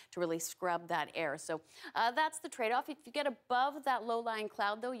enough to really scrub that air. So that's the trade-off. If you get above that low-lying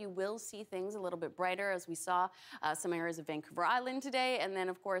cloud, though, you will see things a little bit brighter, as we saw some areas of Vancouver Island today. And then,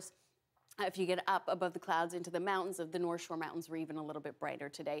 of course, if you get up above the clouds into the mountains of the North Shore Mountains, we're even a little bit brighter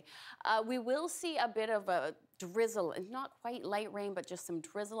today. We will see a bit of a drizzle, and not quite light rain, but just some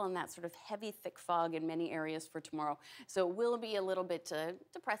drizzle on that sort of heavy, thick fog in many areas for tomorrow. So it will be a little bit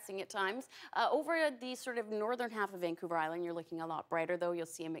depressing at times. Over the sort of northern half of Vancouver Island, you're looking a lot brighter, though. You'll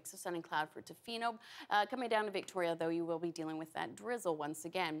see a mix of sun and cloud for Tofino. Coming down to Victoria, though, you will be dealing with that drizzle once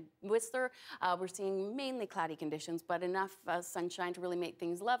again. Whistler, we're seeing mainly cloudy conditions, but enough sunshine to really make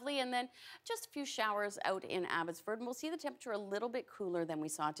things lovely. And then just a few showers out in Abbotsford. And we'll see the temperature a little bit cooler than we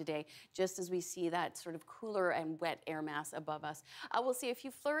saw today, just as we see that sort of cooler and wet air mass above us. We'll see a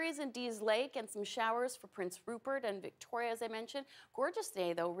few flurries in Dease Lake and some showers for Prince Rupert and Victoria, as I mentioned. Gorgeous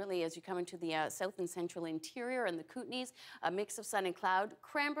day, though, really, as you come into the south and central interior and the Kootenays. A mix of sun and cloud.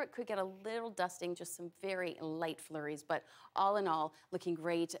 Cranbrook could get a little dusting, just some very light flurries, but all in all, looking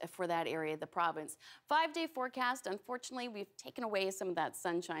great for that area of the province. 5-day forecast. Unfortunately, we've taken away some of that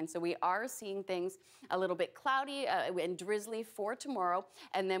sunshine, so we are seeing things a little bit cloudy and drizzly for tomorrow,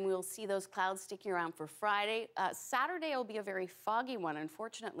 and then we'll see those clouds sticking around for Friday. Saturday will be a very foggy one,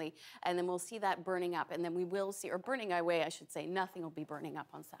 unfortunately, and then we'll see that burning up, and then we will see, or burning away, I should say. Nothing will be burning up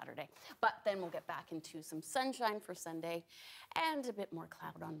on Saturday, but then we'll get back into some sunshine for Sunday and a bit more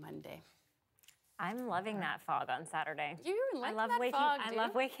cloud on Monday. I'm loving that fog on Saturday. You like I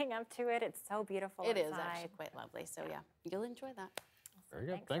love waking up to it. It's so beautiful It outside. is actually quite lovely, so yeah, you'll enjoy that. Very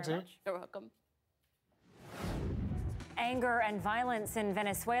good. Thanks Anita. You're welcome. Anger and violence in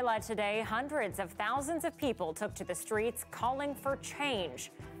Venezuela today. Hundreds of thousands of people took to the streets calling for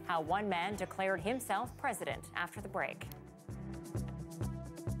change. How one man declared himself president after the break.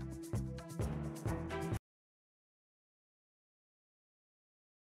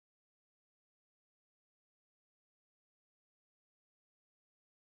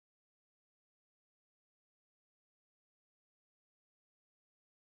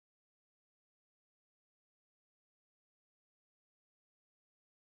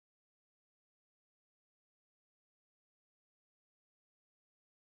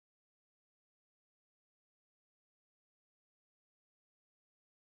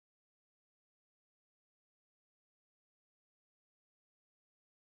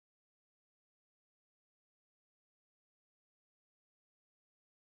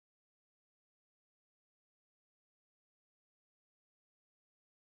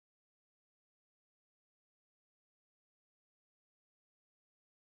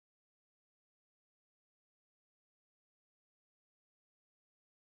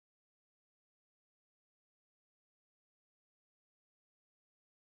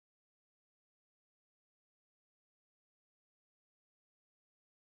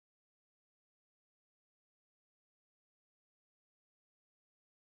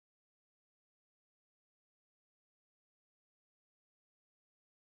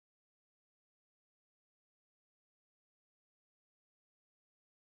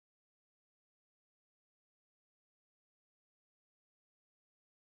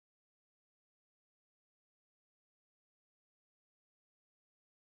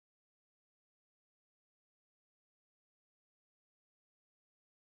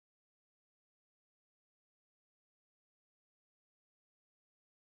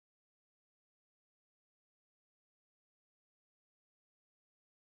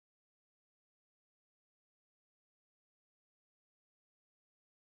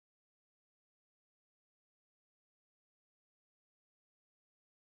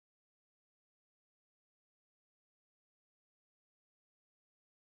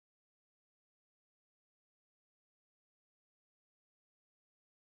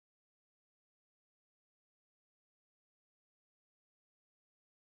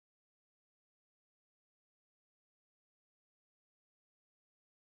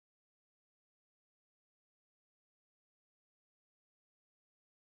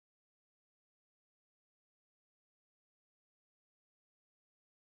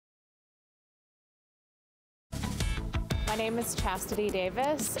 My name is Chastity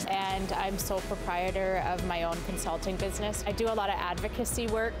Davis, and I'm sole proprietor of my own consulting business. I do a lot of advocacy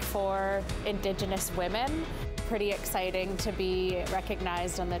work for Indigenous women. Pretty exciting to be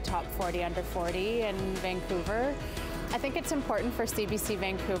recognized on the top 40 under 40 in Vancouver. I think it's important for CBC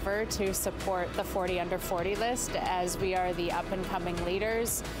Vancouver to support the 40 under 40 list as we are the up-and-coming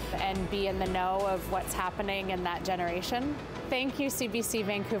leaders and be in the know of what's happening in that generation. Thank you, CBC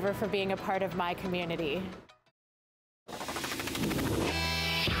Vancouver, for being a part of my community.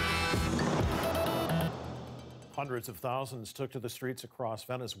 Hundreds of thousands took to the streets across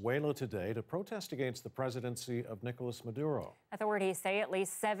Venezuela today to protest against the presidency of Nicolas Maduro. Authorities say at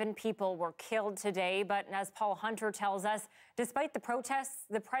least 7 people were killed today, but as Paul Hunter tells us, despite the protests,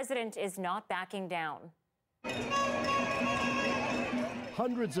 the president is not backing down.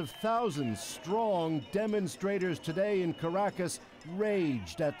 Hundreds of thousands strong demonstrators today in Caracas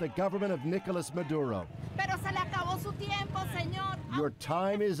raged at the government of Nicolas Maduro. Pero se le acabó su tiempo, señor. Your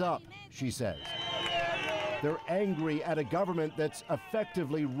time is up, she says. They're angry at a government that's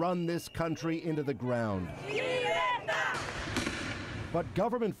effectively run this country into the ground. But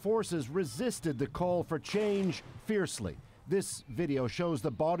government forces resisted the call for change fiercely. This video shows the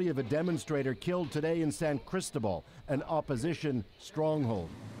body of a demonstrator killed today in San Cristobal, an opposition stronghold,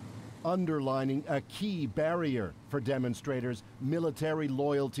 underlining a key barrier for demonstrators: military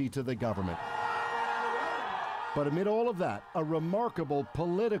loyalty to the government. But amid all of that, a remarkable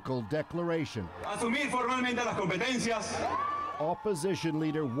political declaration. Asumir formalmente las competencias. Opposition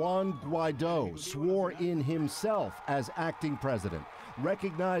leader Juan Guaidó swore in himself as acting president,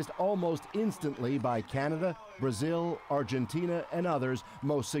 recognized almost instantly by Canada, Brazil, Argentina, and others,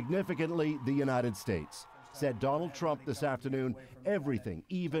 most significantly the United States. Said Donald Trump this afternoon, everything,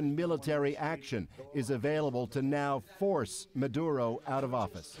 even military action, is available to now force Maduro out of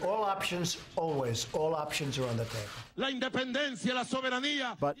office. All options, always, all options are on the table. La independencia, la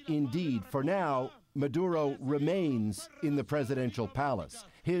soberanía. But indeed, for now, Maduro remains in the presidential palace.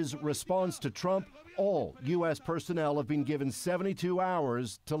 His response to Trump: all U.S. personnel have been given 72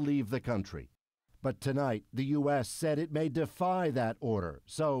 hours to leave the country. But tonight, the U.S. said it may defy that order.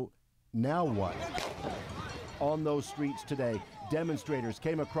 So now what? On those streets today, demonstrators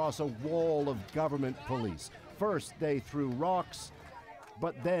came across a wall of government police. First, they threw rocks,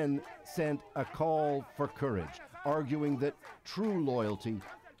 but then sent a call for courage, arguing that true loyalty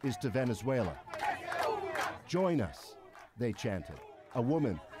is to Venezuela. Join us, they chanted. A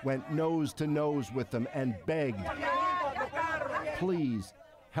woman went nose to nose with them and begged. Please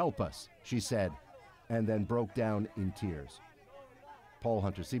help us, she said, and then broke down in tears. Paul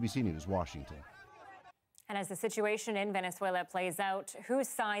Hunter, CBC News, Washington. And as the situation in Venezuela plays out, whose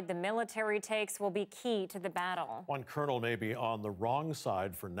side the military takes will be key to the battle. One colonel may be on the wrong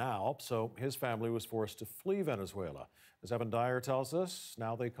side for now, so his family was forced to flee Venezuela. As Evan Dyer tells us,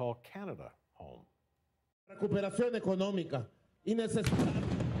 now they call Canada home. Recuperación económica y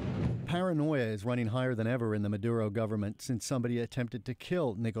Paranoia is running higher than ever in the Maduro government since somebody attempted to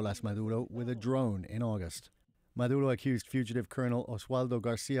kill Nicolas Maduro with a drone in August. Maduro accused fugitive Colonel Oswaldo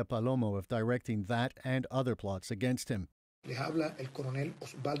Garcia Palomo of directing that and other plots against him. Les habla el coronel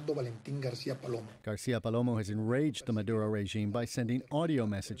Osvaldo Valentín García Palomo. Garcia Palomo has enraged the Maduro regime by sending audio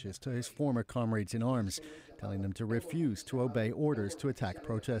messages to his former comrades in arms, telling them to refuse to obey orders to attack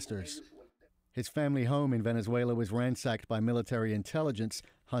protesters. His family home in Venezuela was ransacked by military intelligence,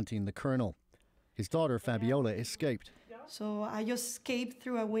 hunting the colonel. His daughter, Fabiola, escaped. So I just escaped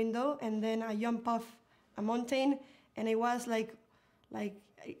through a window, and then I jumped off a mountain, and it was like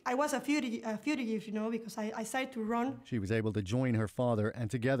I was a fugitive, you know, because I started to run. She was able to join her father, and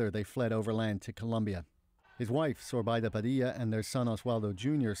together they fled overland to Colombia. His wife, Sorbaida Padilla, and their son Oswaldo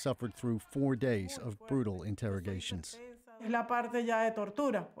Jr. suffered through 4 days of brutal interrogations.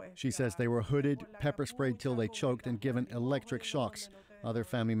 She says they were hooded, pepper sprayed till they choked, and given electric shocks. Other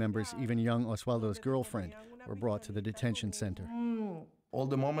family members, even young Oswaldo's girlfriend, were brought to the detention center. All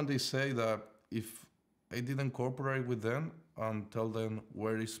the moment they say that if I didn't cooperate with them and tell them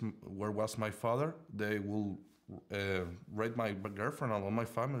where was my father, they will rape my girlfriend and all my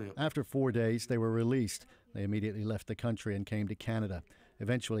family. After 4 days, they were released. They immediately left the country and came to Canada.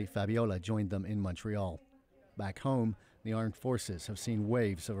 Eventually, Fabiola joined them in Montreal. Back home, the armed forces have seen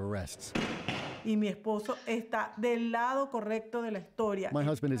waves of arrests. Y mi esposo está del lado correcto de la historia. My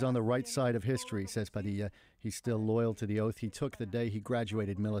husband is on the right side of history, says Padilla. He's still loyal to the oath he took the day he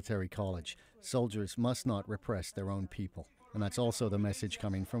graduated military college. Soldiers must not repress their own people. And that's also the message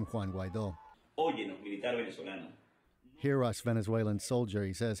coming from Juan Guaidó. Óyenos, militar venezolano. Hear us, Venezuelan soldier,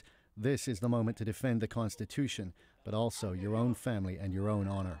 he says. This is the moment to defend the Constitution, but also your own family and your own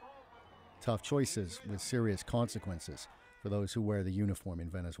honor. Tough choices with serious consequences. for those who wear the uniform in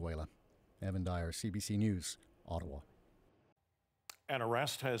Venezuela. Evan Dyer, CBC News, Ottawa. An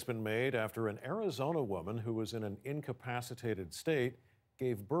arrest has been made after an Arizona woman who was in an incapacitated state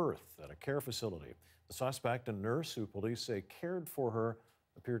gave birth at a care facility. The suspect, a nurse who police say cared for her,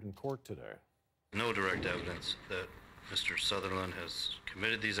 appeared in court today. No direct evidence that Mr. Sutherland has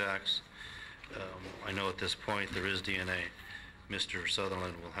committed these acts. I know at this point there is DNA. Mr.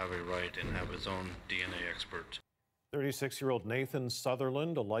 Sutherland will have a right and have his own DNA expert. 36-year-old Nathan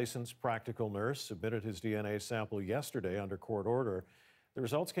Sutherland, a licensed practical nurse, submitted his DNA sample yesterday under court order. The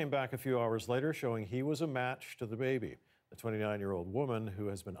results came back a few hours later showing he was a match to the baby. The 29-year-old woman, who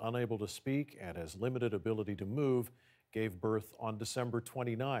has been unable to speak and has limited ability to move, gave birth on December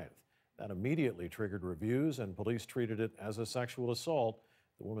 29th. That immediately triggered reviews, and police treated it as a sexual assault.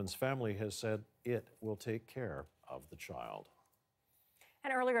 The woman's family has said it will take care of the child.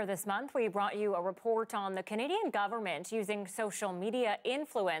 And earlier this month, we brought you a report on the Canadian government using social media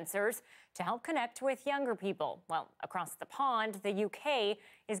influencers to help connect with younger people. Well, across the pond, the UK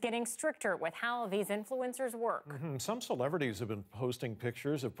is getting stricter with how these influencers work. Some celebrities have been posting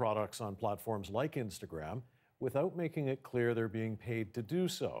pictures of products on platforms like Instagram without making it clear they're being paid to do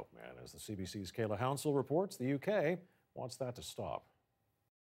so. And as the CBC's Kayla Hounsell reports, the UK wants that to stop.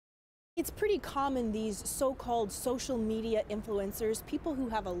 It's pretty common, these so-called social media influencers, people who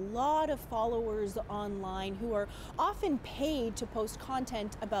have a lot of followers online, who are often paid to post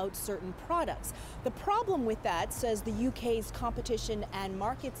content about certain products. The problem with that, says the UK's Competition and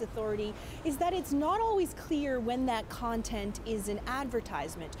Markets Authority, is that it's not always clear when that content is an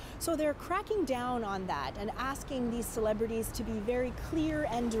advertisement. So they're cracking down on that and asking these celebrities to be very clear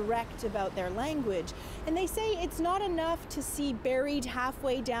and direct about their language. And they say it's not enough to see buried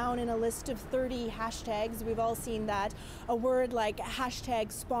halfway down in a list of 30 hashtags. We've all seen that. A word like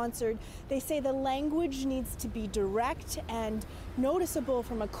hashtag sponsored. They say the language needs to be direct and noticeable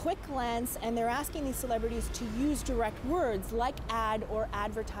from a quick glance, and they're asking these celebrities to use direct words like ad or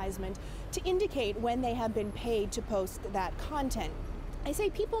advertisement to indicate when they have been paid to post that content. I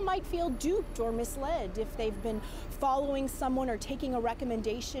say people might feel duped or misled if they've been following someone or taking a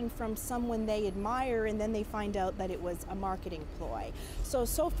recommendation from someone they admire and then they find out that it was a marketing ploy.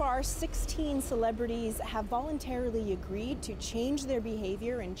 So far, 16 celebrities have voluntarily agreed to change their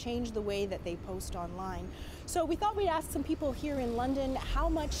behavior and change the way that they post online. So we thought we'd ask some people here in London how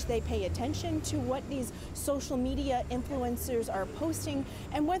much they pay attention to what these social media influencers are posting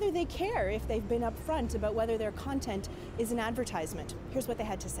and whether they care if they've been upfront about whether their content is an advertisement. Here's what they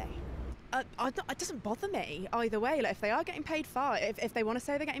had to say. It doesn't bother me either way. Like, if they are getting paid, fine. If they want to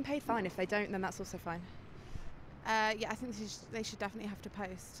say they're getting paid, fine. If they don't, then that's also fine. Yeah, I think they should definitely have to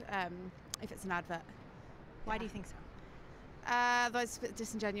post if it's an advert. Why do you think so? That's a bit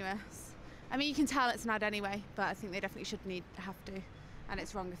disingenuous. I mean, you can tell it's an ad anyway, but I think they definitely have to, and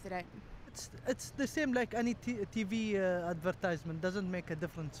it's wrong if they don't. It's the same like any TV advertisement. Doesn't make a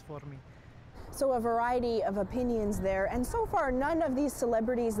difference for me. So a variety of opinions there, and so far none of these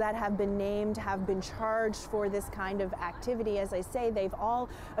celebrities that have been named have been charged for this kind of activity. As I say, they've all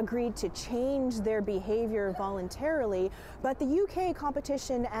agreed to change their behavior voluntarily, but the UK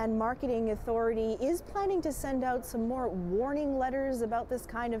Competition and Marketing Authority is planning to send out some more warning letters about this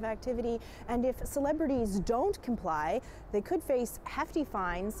kind of activity, and if celebrities don't comply, they could face hefty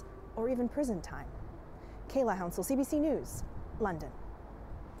fines or even prison time. Kayla Hounsell, CBC News, London.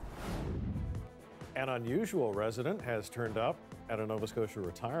 An unusual resident has turned up at a Nova Scotia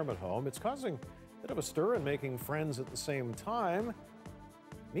retirement home. It's causing a bit of a stir and making friends at the same time.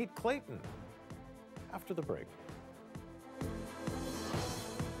 Meet Clayton after the break.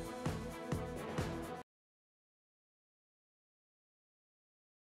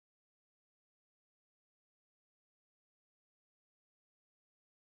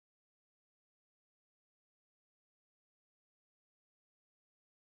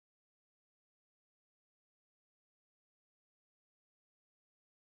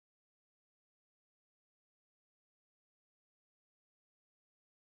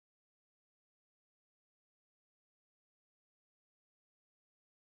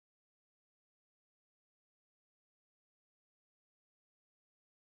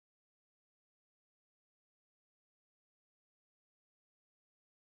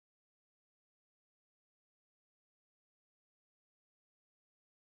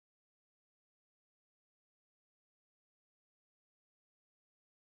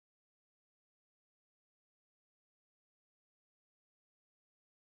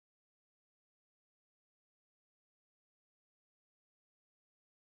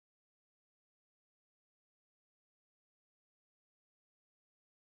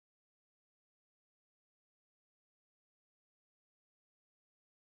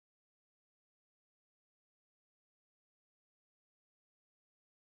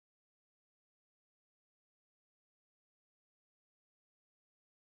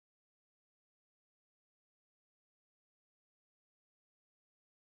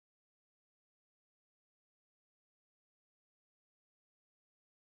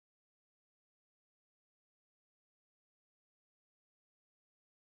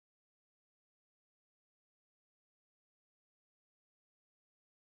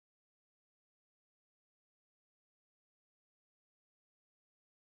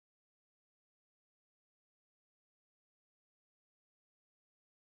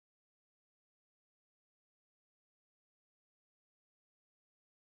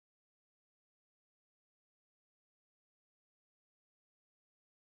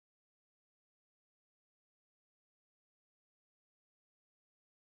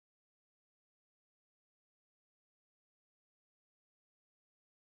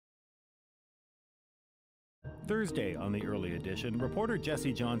 Thursday on the Early Edition, reporter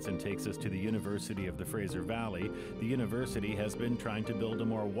Jesse Johnson takes us to the University of the Fraser Valley. The university has been trying to build a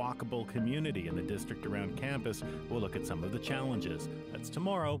more walkable community in the district around campus. We'll look at some of the challenges. That's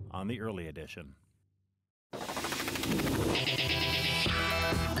tomorrow on the Early Edition.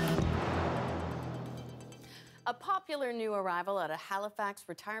 A popular new arrival at a Halifax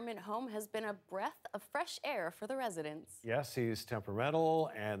retirement home has been a breath of fresh air for the residents. Yes, he's temperamental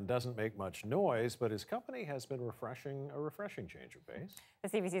and doesn't make much noise, but his company has been a refreshing change of pace. The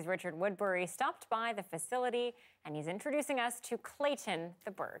CBC's Richard Woodbury stopped by the facility, and he's introducing us to Clayton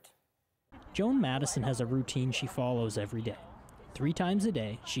the bird. Joan Madison has a routine she follows every day. 3 times a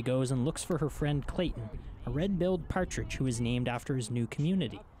day, she goes and looks for her friend Clayton, a red-billed partridge who is named after his new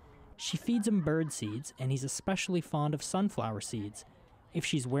community. She feeds him bird seeds, and he's especially fond of sunflower seeds. If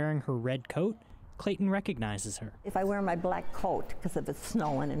she's wearing her red coat, Clayton recognizes her. If I wear my black coat, because if it's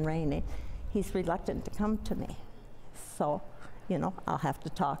snowing and raining, he's reluctant to come to me. So, I'll have to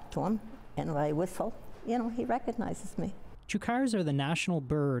talk to him, and when I whistle, he recognizes me. Chukars are the national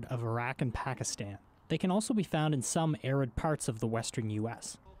bird of Iraq and Pakistan. They can also be found in some arid parts of the western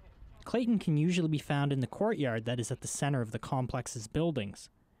U.S. Clayton can usually be found in the courtyard that is at the center of the complex's buildings.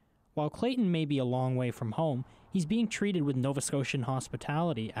 While Clayton may be a long way from home, he's being treated with Nova Scotian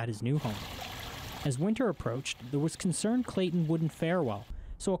hospitality at his new home. As winter approached, there was concern Clayton wouldn't fare well,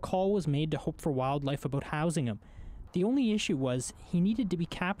 so a call was made to Hope for Wildlife about housing him. The only issue was he needed to be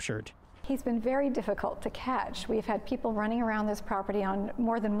captured. He's been very difficult to catch. We've had people running around this property on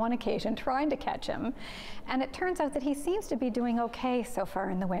more than one occasion trying to catch him. And it turns out that he seems to be doing okay so far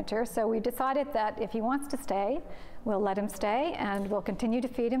in the winter. So we decided that if he wants to stay, we'll let him stay, and we'll continue to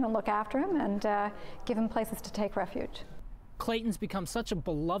feed him and look after him and give him places to take refuge. Clayton's become such a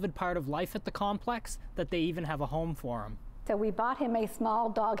beloved part of life at the complex that they even have a home for him. So we bought him a small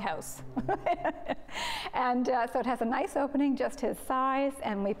doghouse. And so it has a nice opening, just his size,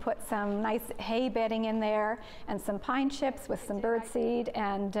 and we put some nice hay bedding in there and some pine chips with some birdseed,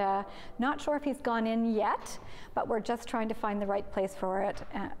 and not sure if he's gone in yet, but we're just trying to find the right place for it,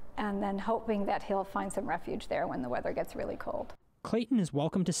 and then hoping that he'll find some refuge there when the weather gets really cold. Clayton is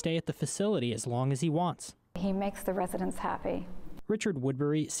welcome to stay at the facility as long as he wants. He makes the residents happy. Richard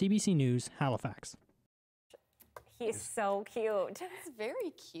Woodbury, CBC News, Halifax. He's so cute. He's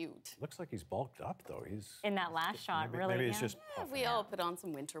very cute. Looks like he's bulked up, though. He's in that last shot, really. Maybe he's just. Yeah, we all put on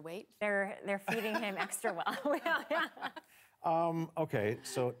some winter weight. They're feeding him extra well. Okay,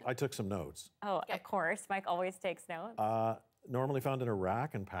 so I took some notes. Oh, of course. Mike always takes notes. Normally found in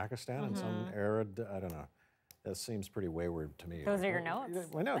Iraq and Pakistan and some arid, I don't know. That seems pretty wayward to me. Those are your notes?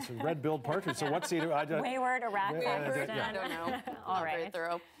 I know, it's a red-billed partridge, so what's he do? Wayward, Iraq, Pakistan. I don't know. All right. Very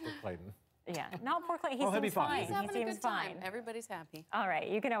thorough. Clayton. Yeah, not poor Clayton. He seems fine. He's having he a seems good time. fine. Everybody's happy. All right,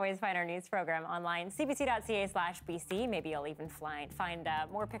 you can always find our news program online, cbc.ca/BC. Maybe you'll even find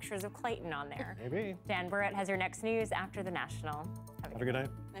more pictures of Clayton on there. Maybe. Dan Burrett has your next news after the National. Have a good night.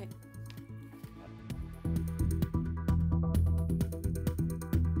 Night.